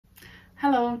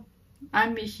Hello,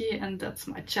 I'm Michi and that's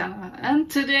my channel, and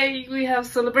today we have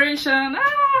celebration!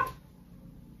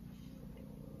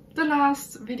 The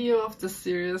last video of the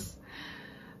series.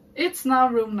 It's now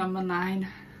room number 9.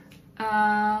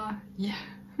 Yeah,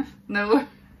 no.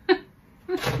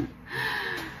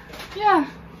 Yeah,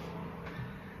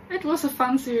 it was a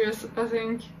fun series, I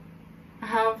think. I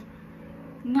have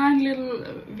 9 little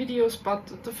videos,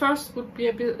 but the first would be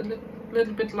a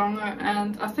little bit longer,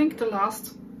 and I think the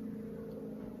last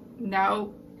now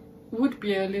would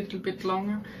be a little bit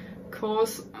longer,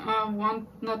 because I want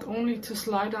not only to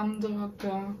slide on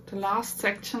the last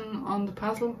section on the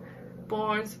puzzle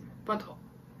board, but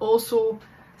also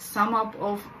sum up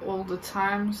of all the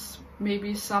times,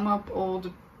 maybe sum up all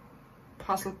the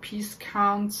puzzle piece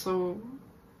count, so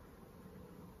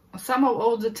sum up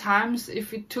all the times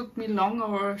if it took me longer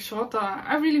or shorter.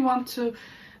 I really want to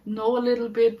know a little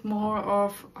bit more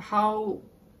of how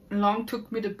long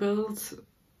took me the build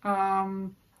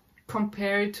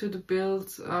compared to the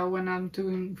build when I'm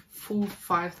doing full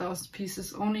 5,000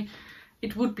 pieces. Only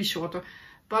it would be shorter,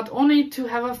 but only to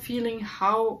have a feeling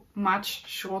how much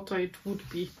shorter it would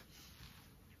be.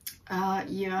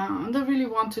 Yeah, and I really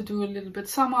want to do a little bit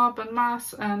sum up and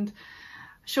math and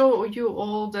show you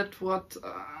all that what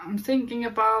I'm thinking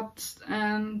about,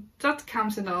 and that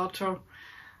comes in the outro.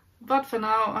 But for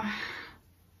now,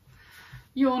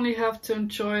 you only have to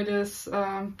enjoy this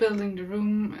building the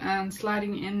room and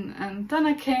sliding in, and then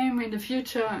I came in the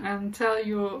future and tell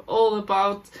you all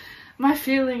about my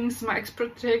feelings, my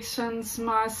expectations,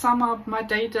 my sum up, my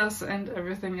datas and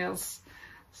everything else.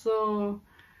 So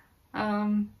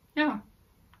yeah,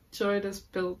 enjoy this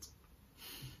build.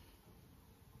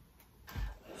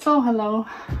 So hello.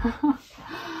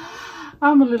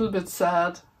 I'm a little bit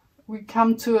sad. We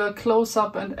come to a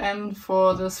close-up and end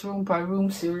for this room by room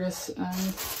series,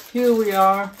 and here we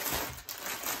are.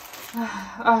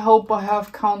 I hope I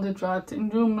have counted right, in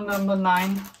room number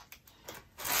 9,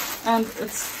 and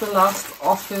it's the last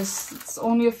office. It's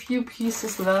only a few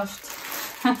pieces left,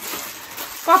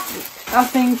 but I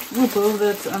think we build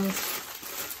it, and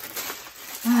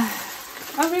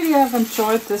I really have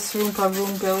enjoyed this room by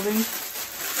room building.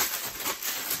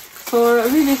 So I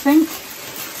really think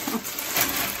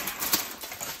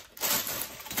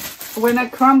when I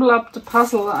crumble up the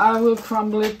puzzle, I will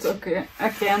crumble it again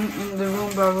in the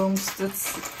room by rooms.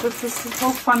 That's a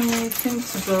so funny thing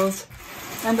to build.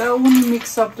 And I only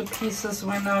mix up the pieces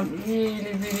when I'm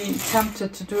really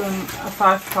tempted to do a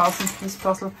 5,000 piece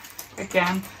puzzle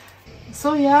again.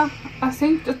 So yeah, I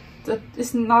think that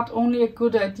is not only a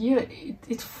good idea,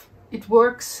 it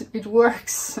works. It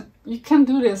works. You can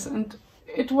do this, and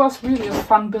it was really a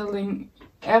fun building.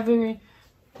 Every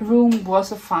room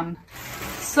was a fun.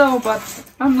 So, but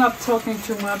I'm not talking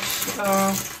too much.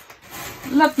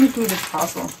 Let me do the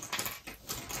puzzle.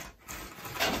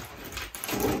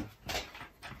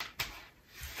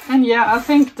 And yeah, I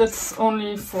think that's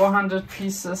only 400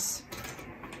 pieces.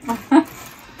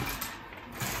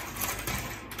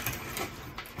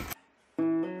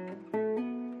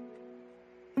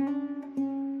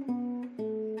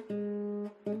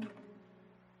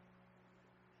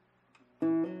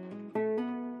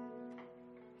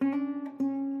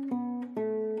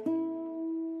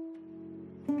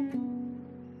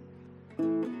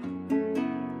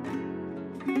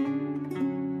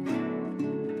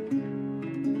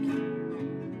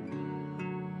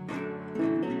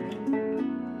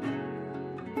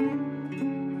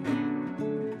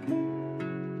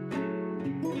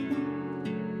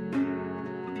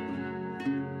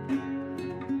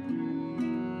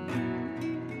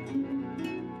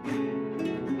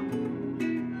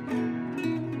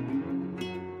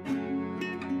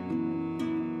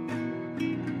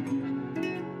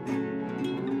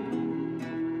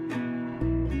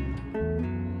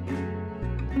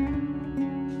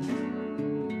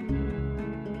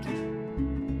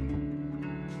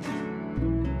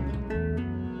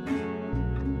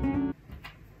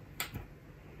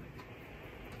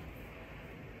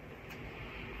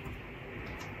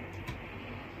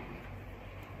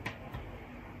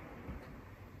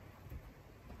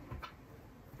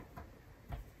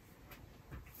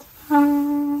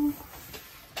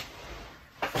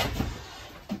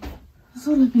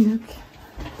 So let me look.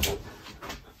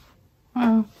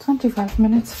 25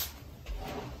 minutes.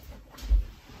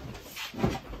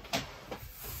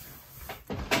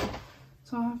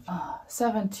 So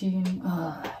 17,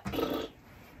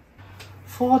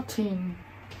 14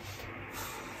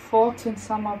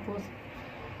 sum up with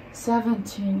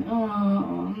 17.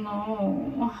 Oh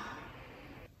no.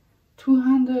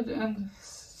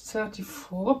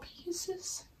 234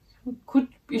 pieces? Could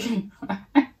be.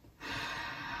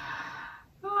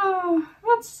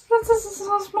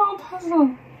 small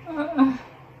puzzle.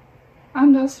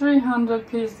 Under 300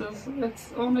 pieces.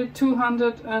 It's only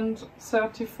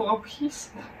 234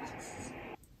 pieces.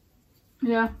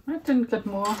 Yeah, I didn't get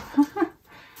more.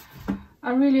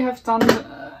 I really have done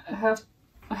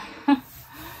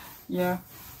yeah.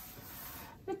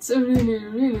 It's a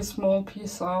really small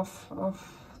piece of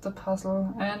the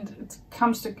puzzle, and it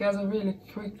comes together really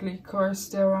quickly because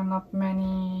there are not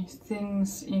many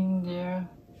things in there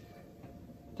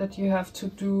that you have to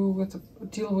deal with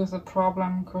the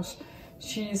problem, because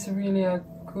she's really a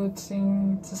good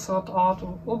thing to sort out,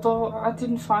 although I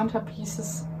didn't find her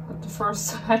pieces at the first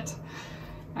sight.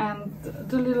 And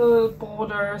the little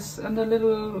borders and the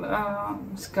little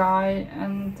sky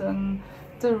and then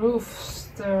the roofs,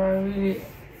 they're really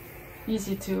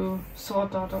easy to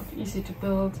sort out, or easy to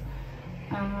build.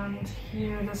 And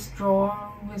here this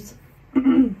drawer with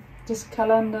this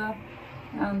calendar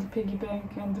and the piggy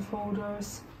bank and the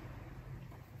folders.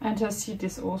 And her seat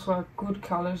is also a good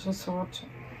color to sort.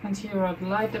 And here are the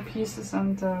lighter pieces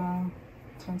and the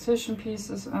transition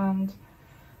pieces, and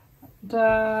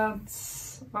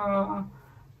that's a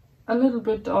little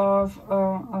bit of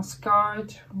a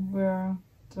skirt where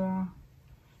the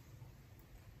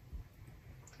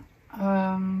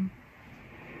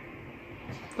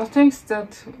things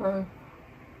that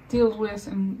deal with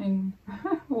in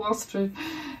Wall Street,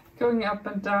 going up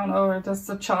and down, or there's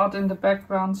the chart in the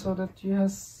background so that you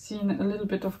have seen a little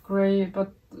bit of gray,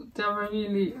 but there were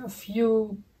really a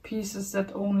few pieces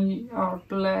that only are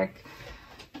black,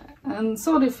 and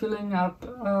so they're filling up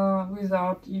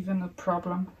without even a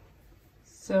problem.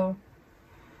 So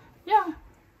yeah,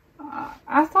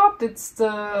 I thought it's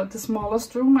the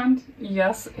smallest room, and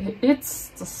yes, it's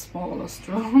the smallest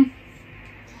room.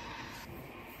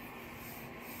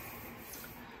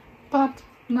 But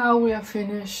now we are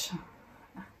finished.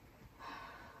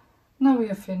 Now we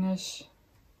are finished.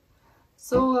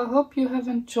 So I hope you have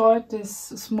enjoyed this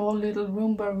small little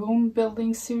room by room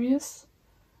building series.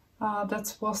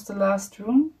 That was the last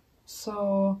room.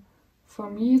 So for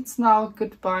me it's now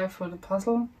goodbye for the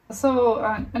puzzle. So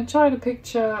enjoy the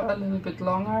picture a little bit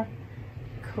longer,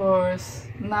 because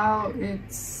now it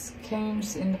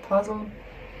comes in the puzzle,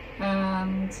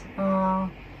 and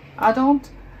I don't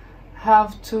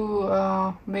have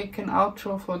to make an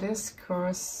outro for this,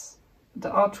 because the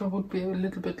outro would be a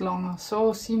little bit longer.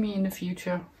 So see me in the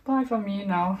future. Bye for me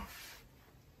now.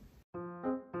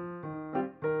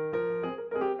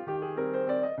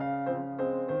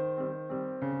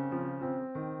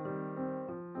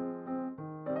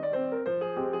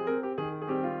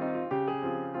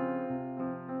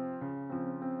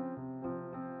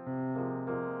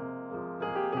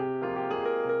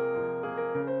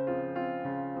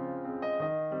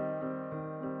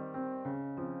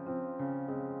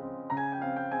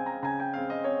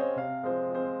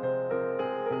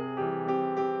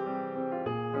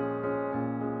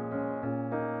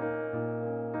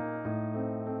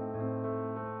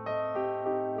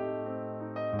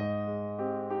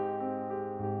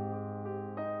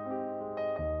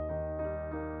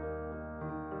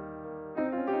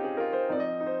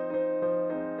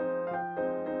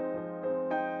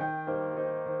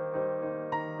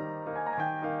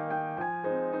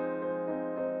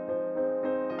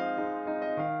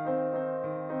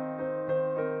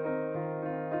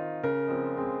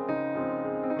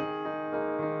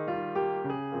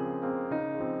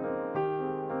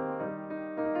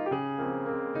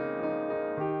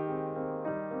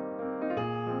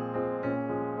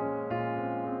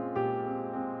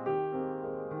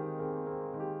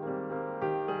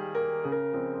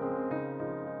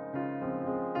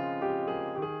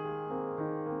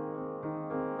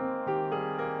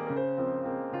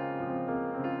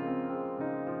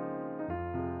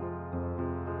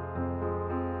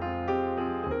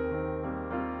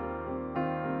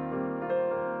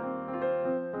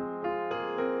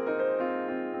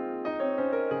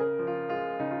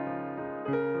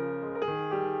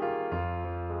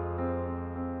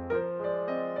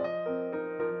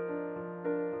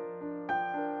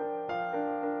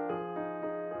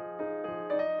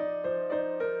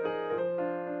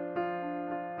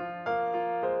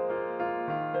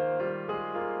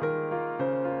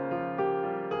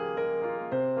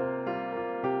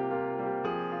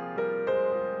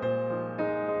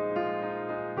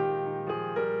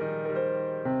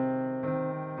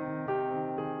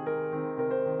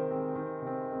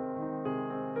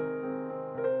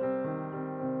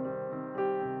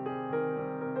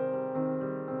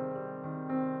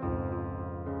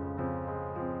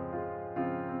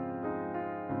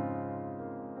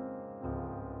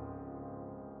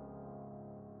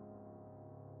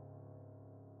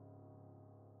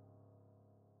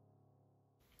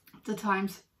 the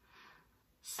times.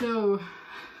 So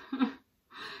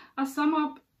I sum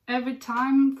up every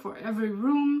time for every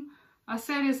room. I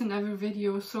say this in every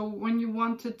video, so when you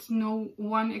wanted to know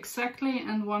one exactly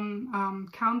and one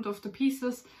count of the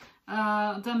pieces,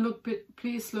 then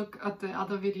please look at the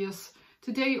other videos.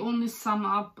 Today only sum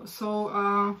up,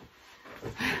 so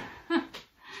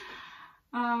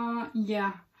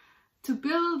yeah, to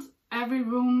build every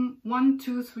room 1,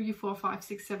 2, 3, 4, 5,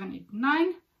 6, 7, 8,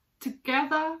 9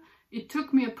 together, it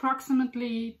took me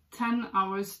approximately 10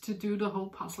 hours to do the whole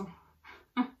puzzle.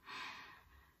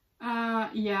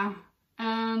 Yeah,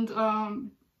 and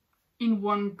in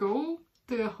one go,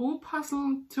 the whole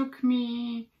puzzle took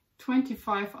me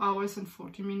 25 hours and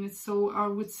 40 minutes, so I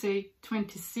would say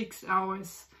 26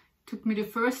 hours. Took me the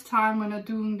first time when I'm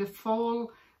doing the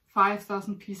full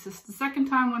 5,000 pieces. The second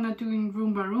time when I'm doing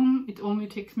room by room, it only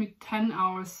takes me 10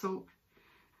 hours. So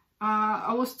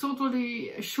I was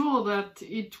totally sure that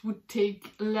it would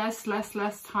take less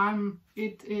time.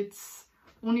 It's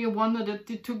only a wonder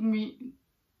that it took me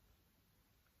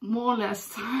more or less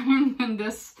time than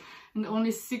this, and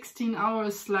only 16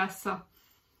 hours less than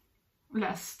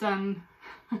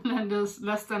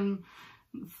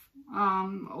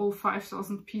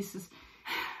 5,000 pieces.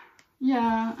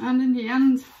 Yeah, and in the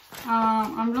end,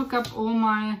 I look up all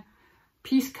my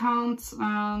piece counts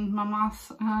and my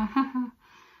math.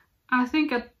 I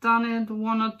think I've done it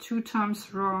 1 or 2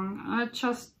 times wrong. I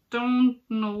just don't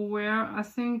know where. I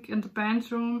think in the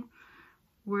band room,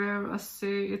 where I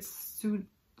say it's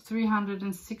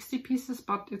 360 pieces,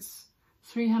 but it's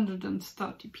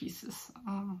 330 pieces.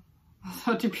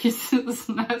 30 pieces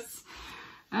less.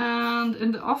 And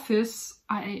in the office,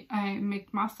 I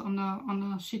make math on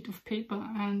a sheet of paper,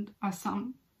 and I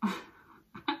sum.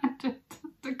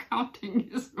 The counting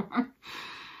is wrong.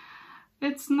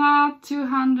 It's not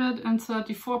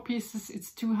 234 pieces,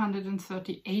 it's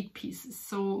 238 pieces,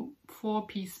 so 4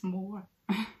 pieces more.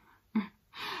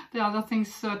 The other thing's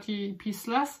 30 pieces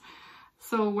less.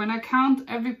 So when I count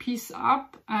every piece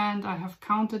up, and I have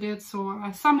counted it, so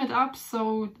I sum it up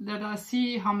so that I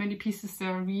see how many pieces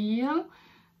there are real,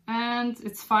 and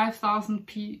it's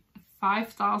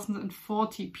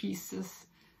 5,040 pieces.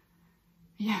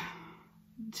 Yeah,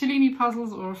 Gelini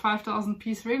puzzles or 5,000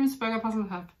 piece Ravensburger puzzle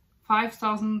have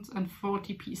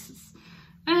 5,040 pieces,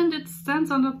 and it stands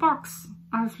on the box.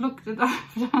 I've looked it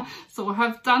up, so I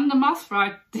have done the math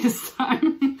right this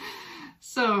time.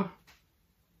 So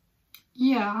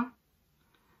yeah,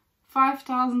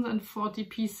 5,040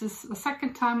 pieces. A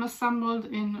second time assembled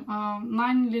in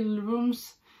 9 little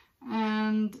rooms,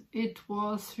 and it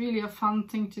was really a fun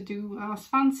thing to do. A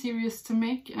fun series to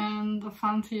make, and a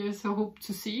fun series I hope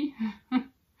to see.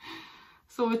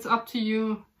 So it's up to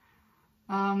you.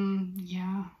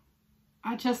 Yeah,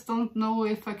 I just don't know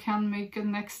if I can make a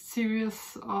next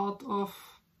series out of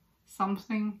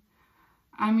something.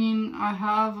 I mean, I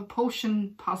have a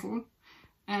potion puzzle,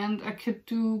 and I could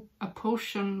do a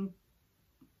potion,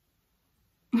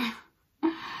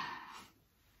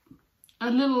 a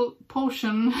little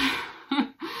potion,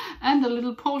 and a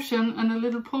little potion, and a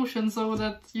little potion, so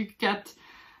that you get,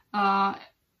 I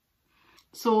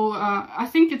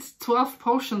think it's 12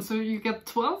 potions, so you get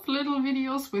 12 little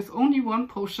videos with only 1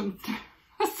 potion.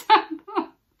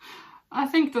 I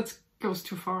think that goes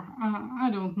too far. I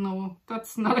don't know.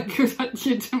 That's not a good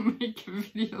idea to make a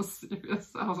video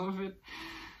series out of it.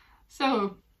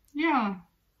 So yeah,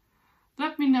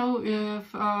 let me know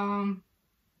if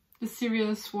the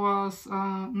series was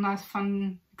a nice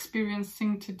fun experience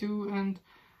thing to do, and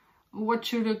what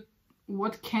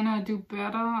can I do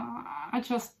better. I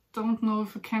just don't know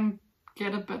if I can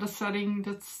get a better setting.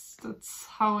 That's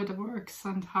how it works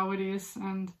and how it is,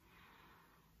 and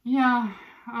yeah,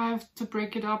 I have to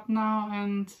break it up now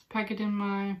and pack it in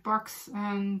my box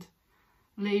and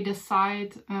lay it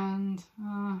aside, and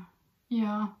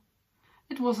yeah,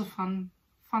 it was a fun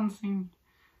thing,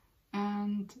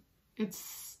 and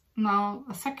it's now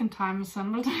a second time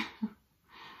assembled.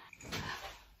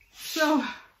 So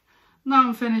now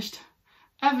I'm finished.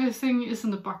 Everything is in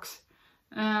the box,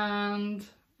 and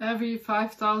every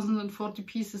 5,040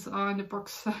 pieces are in the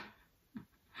box.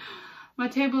 My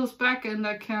table is back, and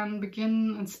I can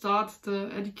begin and start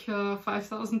the Edeka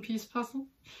 5,000 piece puzzle.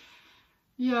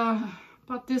 Yeah,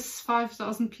 but this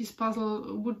 5,000 piece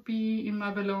puzzle would be in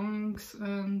my belongings,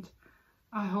 and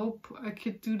I hope I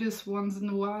could do this once in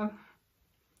a while.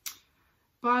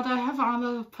 But I have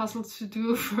other puzzles to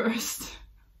do first.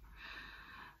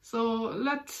 So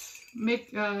let's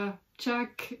make a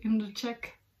check in the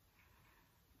check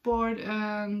board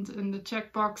and in the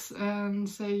checkbox and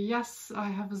say, yes, I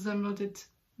have assembled it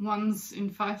once in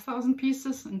 5,000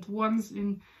 pieces and once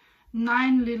in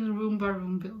 9 little room by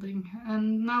room building,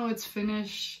 and now it's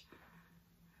finished.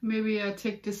 Maybe I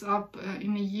take this up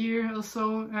in a year or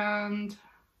so and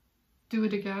do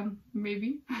it again,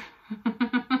 maybe.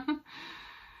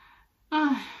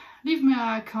 Leave me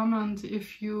a comment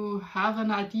if you have an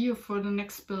idea for the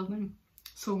next building.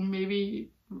 So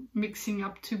maybe mixing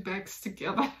up 2 bags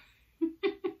together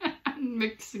and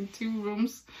mixing 2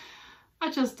 rooms.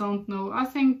 I just don't know. I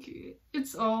think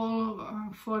it's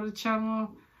all for the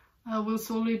channel. I will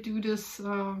solely do this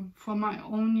for my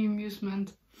own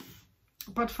amusement.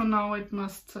 But for now it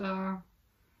must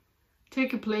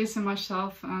take a place in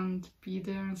myself and be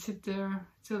there and sit there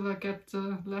till I get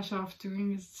the leisure of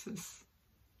doing this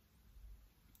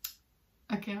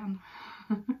again.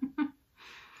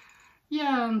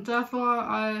 Yeah, and therefore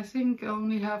I think I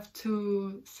only have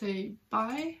to say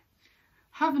bye.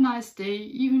 Have a nice day,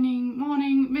 evening,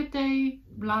 morning, midday,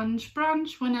 lunch,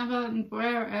 brunch, whenever and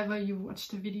wherever you watch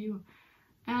the video.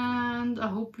 And I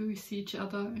hope we see each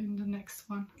other in the next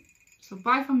one. So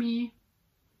bye for me,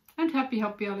 and happy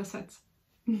alle sets.